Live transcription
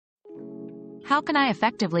How can I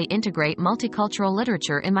effectively integrate multicultural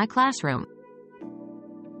literature in my classroom?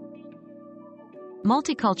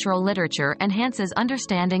 Multicultural literature enhances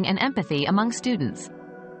understanding and empathy among students.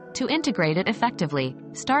 To integrate it effectively,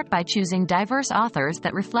 start by choosing diverse authors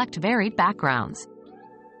that reflect varied backgrounds.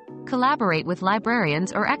 Collaborate with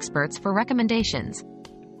librarians or experts for recommendations.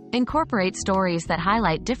 Incorporate stories that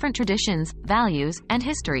highlight different traditions, values, and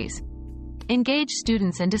histories. Engage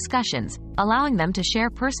students in discussions, allowing them to share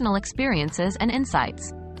personal experiences and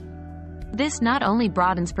insights. This not only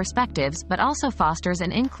broadens perspectives but also fosters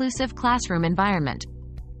an inclusive classroom environment.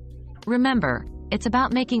 Remember, it's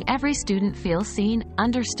about making every student feel seen,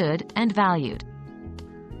 understood, and valued.